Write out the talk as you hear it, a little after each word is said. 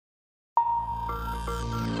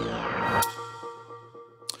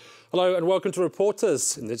Hello and welcome to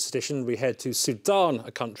Reporters. In this edition, we head to Sudan,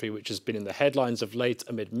 a country which has been in the headlines of late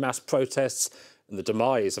amid mass protests and the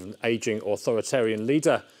demise of an ageing authoritarian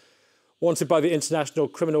leader. Wanted by the International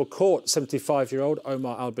Criminal Court, 75-year-old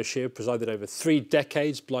Omar al-Bashir presided over 3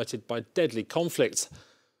 decades, blighted by deadly conflict.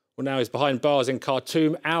 Well, now he's behind bars in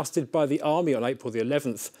Khartoum, ousted by the army on April the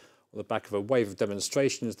 11th, on the back of a wave of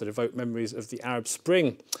demonstrations that evoke memories of the Arab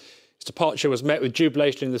Spring. His departure was met with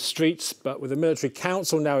jubilation in the streets, but with a military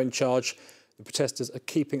council now in charge, the protesters are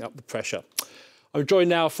keeping up the pressure. I'm joined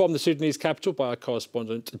now from the Sudanese capital by our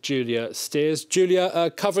correspondent, Julia Steers.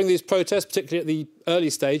 Julia, covering these protests, particularly at the early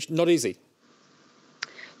stage, not easy.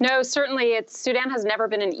 No, certainly Sudan has never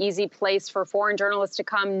been an easy place for foreign journalists to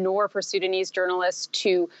come, nor for Sudanese journalists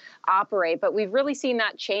to operate. But we've really seen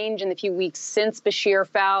that change in the few weeks since Bashir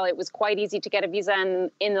fell. It was quite easy to get a visa. And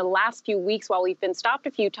in the last few weeks, while we've been stopped a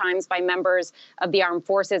few times by members of the armed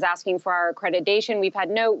forces asking for our accreditation, we've had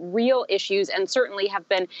no real issues and certainly have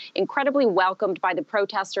been incredibly welcomed by the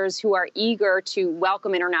protesters who are eager to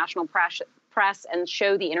welcome international press and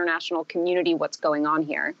show the international community what's going on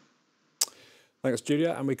here. Thanks,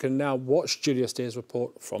 Julia. And we can now watch Julia Steers'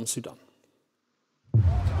 report from Sudan.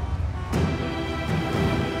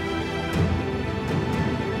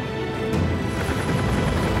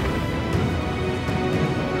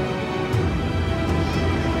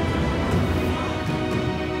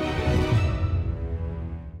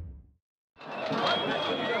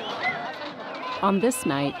 On this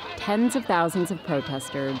night, tens of thousands of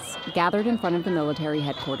protesters gathered in front of the military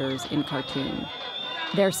headquarters in Khartoum.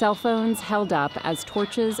 Their cell phones held up as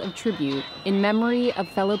torches of tribute in memory of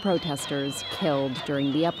fellow protesters killed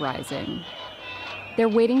during the uprising. They're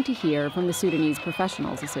waiting to hear from the Sudanese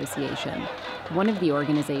Professionals Association, one of the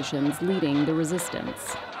organizations leading the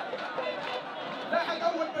resistance.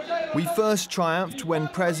 We first triumphed when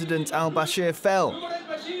President al-Bashir fell.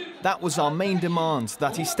 That was our main demand,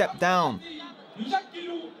 that he stepped down.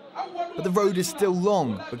 But the road is still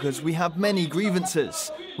long because we have many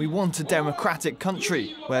grievances. We want a democratic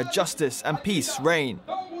country where justice and peace reign.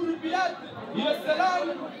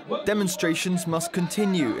 Demonstrations must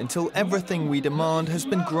continue until everything we demand has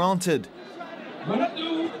been granted.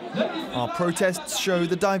 Our protests show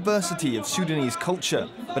the diversity of Sudanese culture,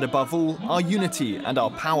 but above all, our unity and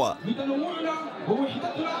our power.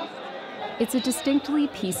 It's a distinctly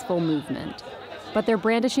peaceful movement, but they're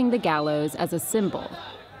brandishing the gallows as a symbol.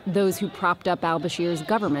 Those who propped up al-Bashir's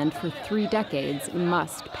government for 3 decades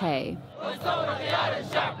must pay.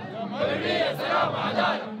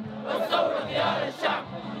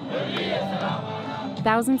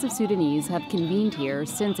 Thousands of Sudanese have convened here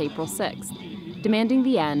since April 6th, demanding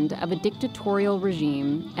the end of a dictatorial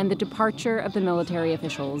regime and the departure of the military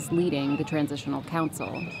officials leading the Transitional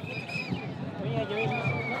Council.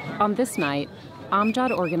 On this night, Amjad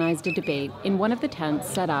organized a debate in one of the tents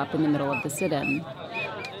set up in the middle of the sit-in.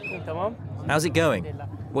 How's it going?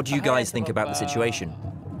 What do you guys think about the situation?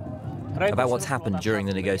 About what's happened during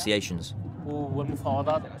the negotiations?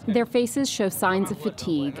 Their faces show signs of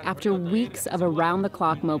fatigue after weeks of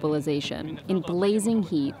around-the-clock mobilization in blazing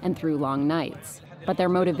heat and through long nights. But their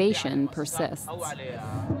motivation persists.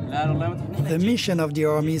 The mission of the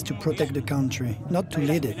army is to protect the country, not to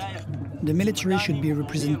lead it. The military should be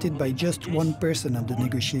represented by just one person at the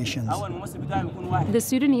negotiations. The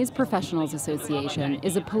Sudanese Professionals Association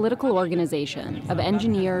is a political organization of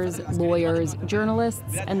engineers, lawyers,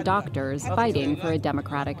 journalists, and doctors fighting for a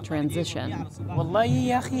democratic transition.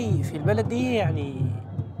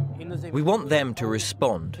 We want them to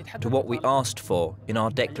respond to what we asked for in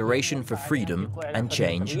our Declaration for Freedom and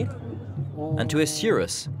Change, and to assure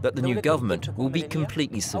us that the new government will be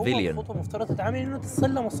completely civilian.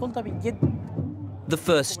 The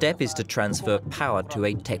first step is to transfer power to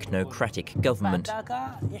a technocratic government,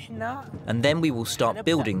 and then we will start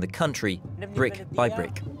building the country brick by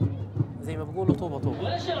brick.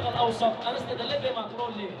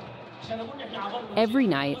 Every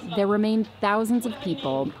night, there remain thousands of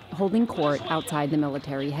people holding court outside the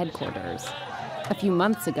military headquarters. A few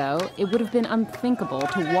months ago, it would have been unthinkable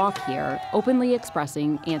to walk here openly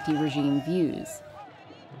expressing anti-regime views.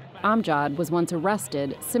 Amjad was once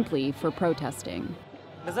arrested simply for protesting.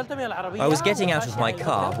 I was getting out of my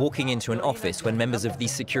car, walking into an office when members of the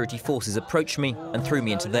security forces approached me and threw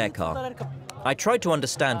me into their car. I tried to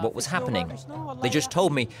understand what was happening. They just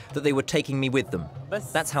told me that they were taking me with them.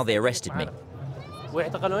 That's how they arrested me.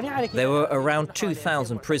 There were around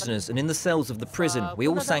 2,000 prisoners, and in the cells of the prison, we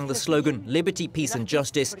all sang the slogan, "Liberty, peace and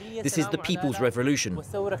justice. This is the people's revolution."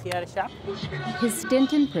 His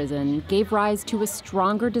stint in prison gave rise to a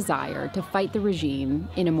stronger desire to fight the regime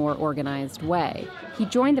in a more organized way. He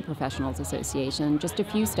joined the Professionals Association just a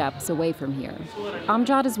few steps away from here.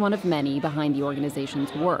 Amjad is one of many behind the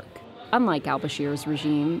organization's work. Unlike al-Bashir's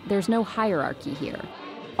regime, there's no hierarchy here.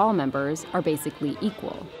 All members are basically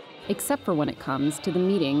equal, except for when it comes to the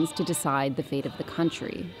meetings to decide the fate of the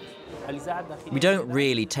country. We don't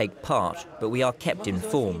really take part, but we are kept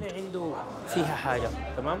informed.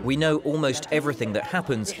 We know almost everything that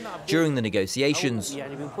happens during the negotiations,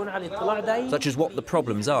 such as what the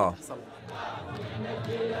problems are.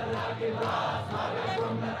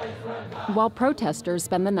 While protesters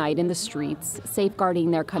spend the night in the streets,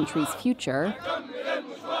 safeguarding their country's future,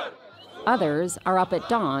 others are up at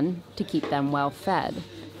dawn to keep them well fed.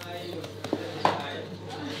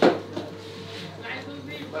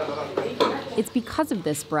 It's because of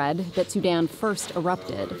this bread that Sudan first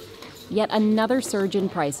erupted. Yet another surge in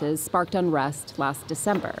prices sparked unrest last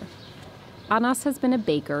December. Anas has been a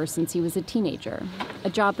baker since he was a teenager, a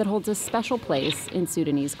job that holds a special place in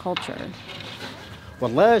Sudanese culture.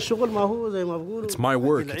 It's my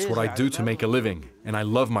work, it's what I do to make a living, and I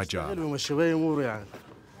love my job.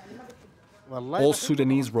 All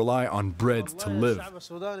Sudanese rely on bread to live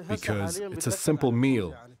because it's a simple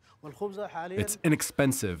meal. It's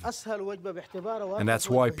inexpensive, and that's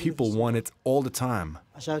why people want it all the time.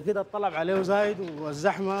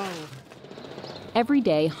 Every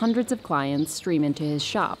day, hundreds of clients stream into his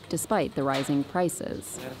shop despite the rising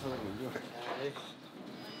prices.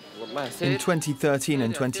 In 2013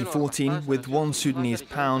 and 2014, with 1 Sudanese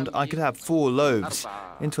pound, I could have 4 loaves.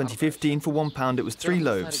 In 2015, for £1 it was 3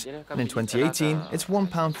 loaves. And in 2018, it's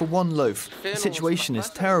 £1 for 1 loaf. The situation is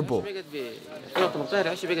terrible.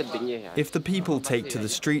 If the people take to the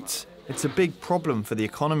streets, it's a big problem for the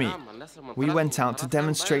economy. We went out to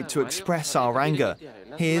demonstrate to express our anger.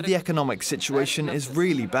 Here, the economic situation is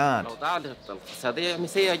really bad.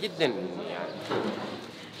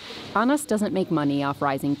 Anas doesn't make money off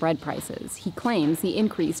rising bread prices. He claims the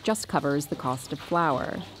increase just covers the cost of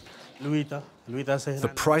flour.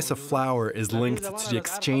 The price of flour is linked to the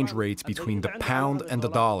exchange rate between the pound and the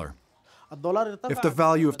dollar. If the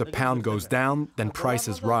value of the pound goes down, then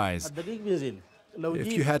prices rise.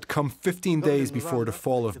 If you had come 15 days before the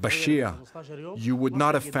fall of Bashir, you would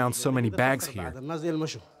not have found so many bags here.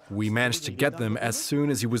 We managed to get them as soon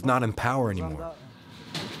as he was not in power anymore.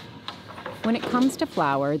 When it comes to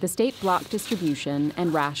flour, the state blocked distribution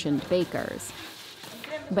and rationed bakers.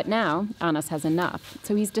 But now, Anas has enough,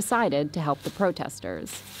 so he's decided to help the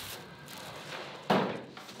protesters.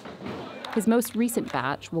 His most recent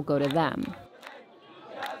batch will go to them.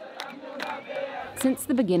 Since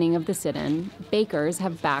the beginning of the sit-in, bakers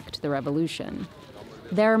have backed the revolution.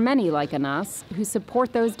 There are many like Anas who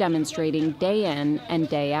support those demonstrating day in and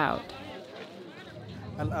day out.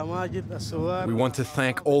 We want to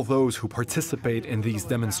thank all those who participate in these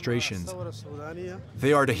demonstrations.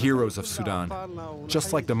 They are the heroes of Sudan,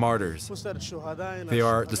 just like the martyrs. They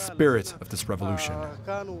are the spirit of this revolution.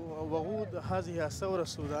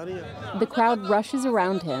 The crowd rushes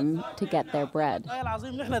around him to get their bread.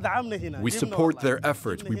 We support their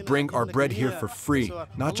effort. We bring our bread here for free,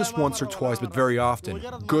 not just once or twice, but very often.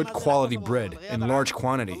 Good quality bread in large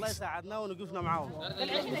quantities.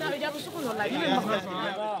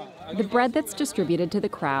 The bread that's distributed to the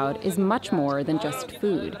crowd is much more than just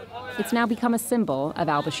food. It's now become a symbol of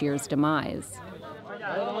al-Bashir's demise.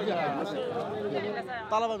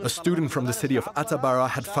 A student from the city of Atabara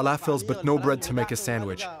had falafels but no bread to make a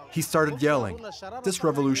sandwich. He started yelling, "This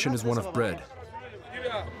revolution is one of bread."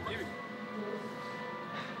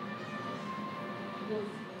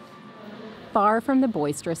 Far from the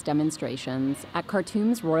boisterous demonstrations, at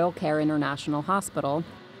Khartoum's Royal Care International Hospital,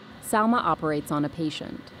 Salma operates on a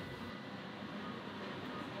patient.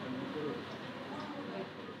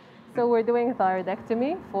 So we're doing a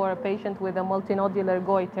thyroidectomy for a patient with a multinodular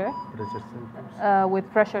goiter with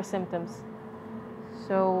pressure symptoms.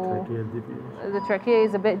 So the trachea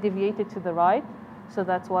is a bit deviated to the right, so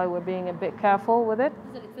that's why we're being a bit careful with it.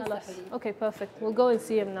 Okay, perfect. We'll go and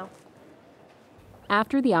see him now.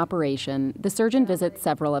 After the operation, the surgeon visits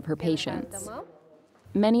several of her patients,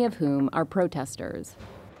 many of whom are protesters.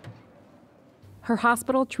 Her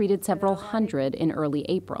hospital treated several hundred in early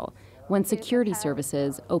April, when security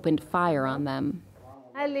services opened fire on them.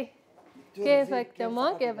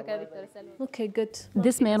 Okay, good.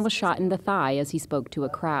 This man was shot in the thigh as he spoke to a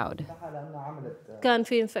crowd. كان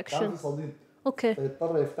في infection. Okay.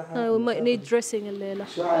 We might need dressing الليلة.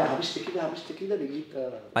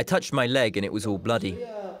 I touched my leg and it was all bloody.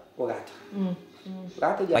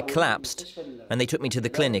 I collapsed, and they took me to the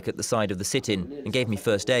clinic at the side of the sit-in and gave me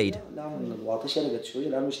first aid.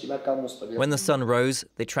 When the sun rose,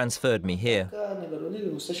 they transferred me here.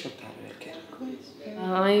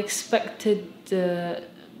 I expected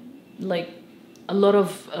like a lot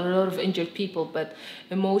of injured people, but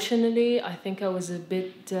emotionally, I think I was a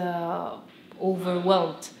bit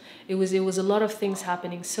overwhelmed. It was a lot of things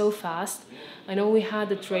happening so fast. I know we had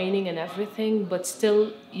the training and everything, but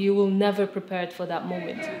still, you will never prepared for that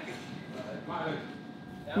moment.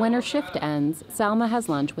 When her shift ends, Salma has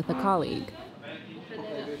lunch with a colleague.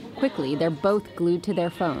 Quickly, they're both glued to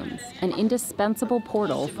their phones, an indispensable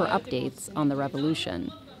portal for updates on the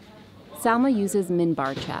revolution. Salma uses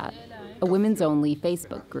Minbar Chat, a women's-only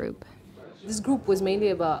Facebook group. This group was mainly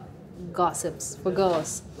about gossips for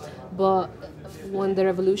girls, but when the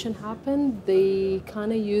revolution happened, they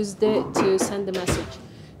kind of used it to send a message,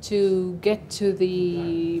 to get to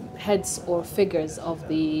the heads or figures of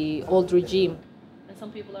the old regime. And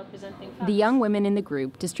some people are presenting facts. The young women in the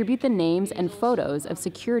group distribute the names and photos of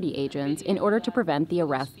security agents in order to prevent the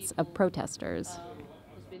arrests of protesters.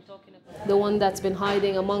 The one that's been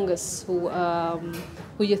hiding among us, who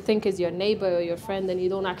you think is your neighbor or your friend, and you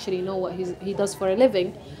don't actually know what he does for a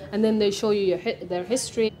living, and then they show you their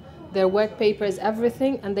history, their work papers,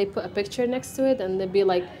 everything, and they put a picture next to it, and they'd be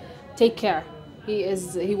like, take care,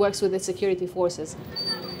 he works with the security forces.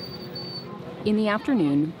 In the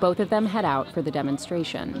afternoon, both of them head out for the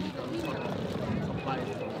demonstration.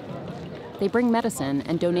 They bring medicine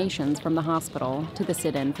and donations from the hospital to the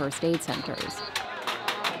sit-in first aid centers.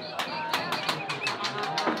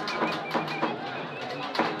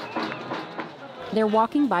 They're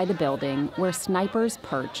walking by the building where snipers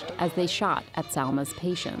perched as they shot at Salma's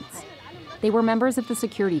patients. They were members of the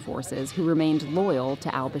security forces who remained loyal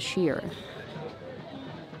to al-Bashir.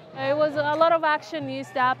 It was a lot of action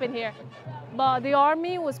used to happen here, but the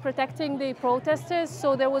army was protecting the protesters,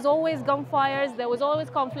 so there was always gunfires, there was always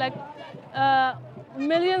conflict.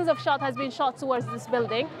 Millions of shots has been shot towards this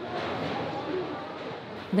building.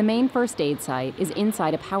 The main first aid site is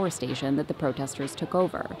inside a power station that the protesters took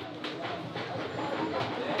over.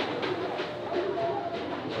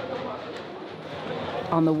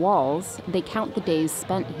 On the walls, they count the days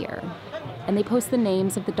spent here, and they post the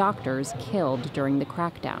names of the doctors killed during the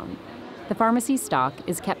crackdown. The pharmacy stock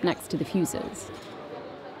is kept next to the fuses.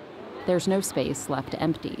 There's no space left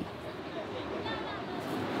empty.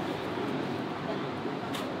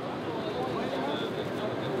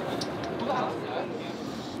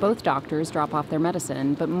 Both doctors drop off their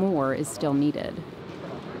medicine, but more is still needed.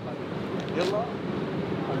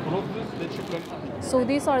 So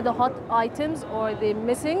these are the hot items or the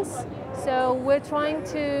missings. So we're trying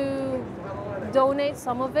to donate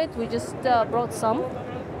some of it. We just brought some.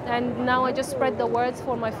 And now I just spread the words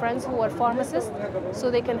for my friends who are pharmacists so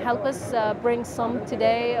they can help us bring some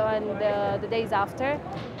today and the days after.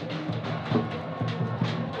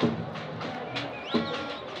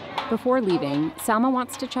 Before leaving, Salma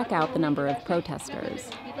wants to check out the number of protesters.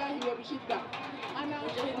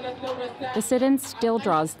 The sit-in still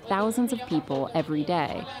draws thousands of people every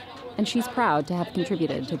day, and she's proud to have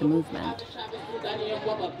contributed to the movement.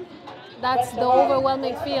 That's the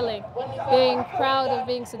overwhelming feeling, being proud of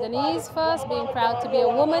being Sudanese first, being proud to be a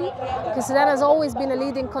woman, because Sudan has always been a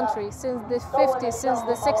leading country since the 50s, since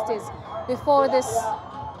the 60s, before this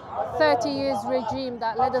 30 years regime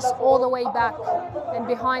that led us all the way back and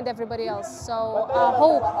behind everybody else. So I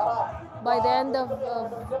hope by the end of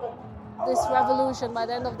this revolution, by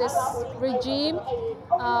the end of this regime,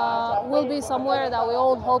 we'll be somewhere that we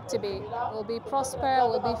all hope to be. We'll be prosper,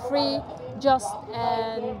 we'll be free, just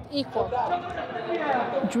and equal.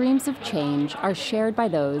 Dreams of change are shared by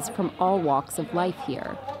those from all walks of life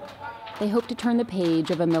here. They hope to turn the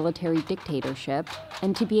page of a military dictatorship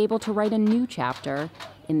and to be able to write a new chapter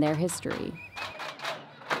in their history.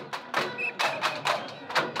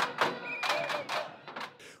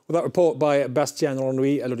 Well, that report by Bastien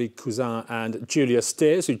Renouil, Elodie Cousin and Julia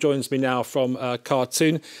Steers, who joins me now from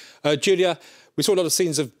Khartoum. Julia, we saw a lot of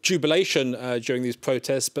scenes of jubilation during these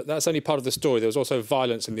protests, but that's only part of the story. There was also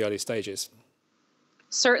violence in the early stages.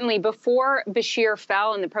 Certainly, before Bashir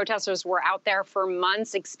fell and the protesters were out there for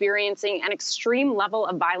months experiencing an extreme level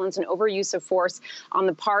of violence and overuse of force on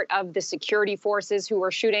the part of the security forces who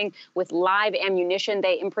were shooting with live ammunition.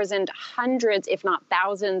 They imprisoned hundreds, if not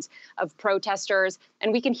thousands, of protesters.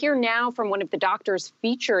 And we can hear now from one of the doctors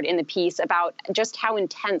featured in the piece about just how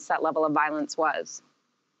intense that level of violence was.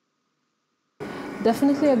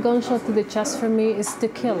 Definitely a gunshot to the chest for me is to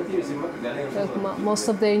kill. Most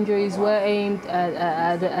of the injuries were aimed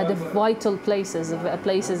at the vital places.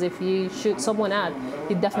 If you shoot someone at,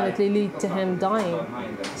 it definitely lead to him dying.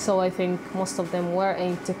 So I think most of them were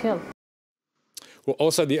aimed to kill. Well,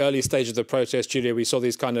 also the early stage of the protest, Julia, we saw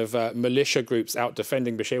these kind of militia groups out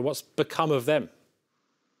defending Bashir. What's become of them?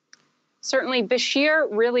 Certainly, Bashir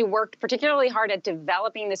really worked particularly hard at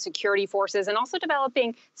developing the security forces and also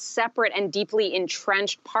developing separate and deeply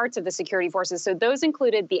entrenched parts of the security forces. So those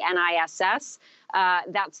included the NISS,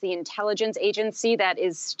 that's the intelligence agency that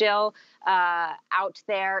is still out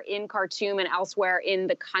there in Khartoum and elsewhere in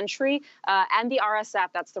the country, and the RSF,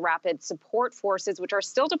 that's the Rapid Support Forces, which are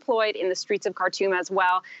still deployed in the streets of Khartoum as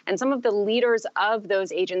well. And some of the leaders of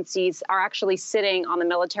those agencies are actually sitting on the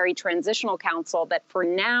Military Transitional Council that for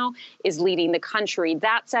now is leading the country.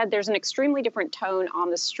 That said, there's an extremely different tone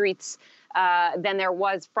on the streets than there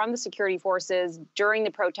was from the security forces during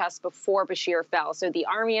the protests before Bashir fell. So the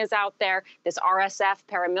army is out there. This RSF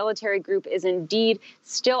paramilitary group is indeed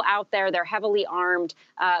still out there. They're heavily armed,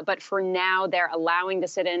 but for now they're allowing the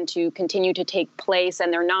sit-in to continue to take place,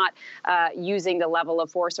 and they're not using the level of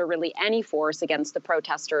force or really any force against the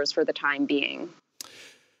protesters for the time being.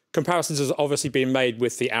 Comparisons have obviously been made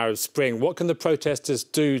with the Arab Spring. What can the protesters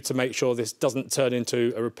do to make sure this doesn't turn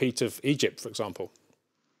into a repeat of Egypt, for example?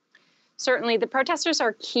 Certainly, the protesters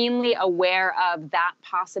are keenly aware of that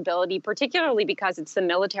possibility, particularly because it's the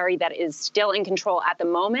military that is still in control at the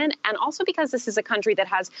moment, and also because this is a country that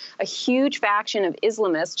has a huge faction of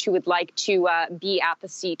Islamists who would like to be at the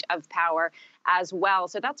seat of power as well.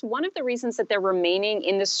 So that's one of the reasons that they're remaining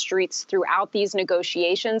in the streets throughout these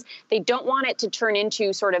negotiations. They don't want it to turn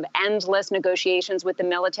into sort of endless negotiations with the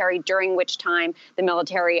military, during which time the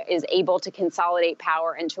military is able to consolidate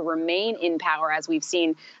power and to remain in power, as we've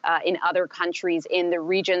seen in other countries in the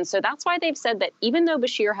region. So that's why they've said that even though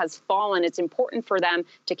Bashir has fallen, it's important for them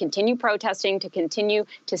to continue protesting, to continue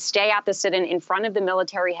to stay at the sit-in in front of the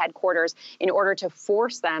military headquarters in order to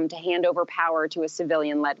force them to hand over power to a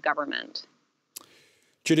civilian-led government.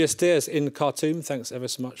 Julia Steers in Khartoum, thanks ever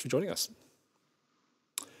so much for joining us.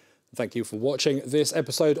 Thank you for watching this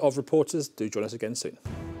episode of Reporters. Do join us again soon.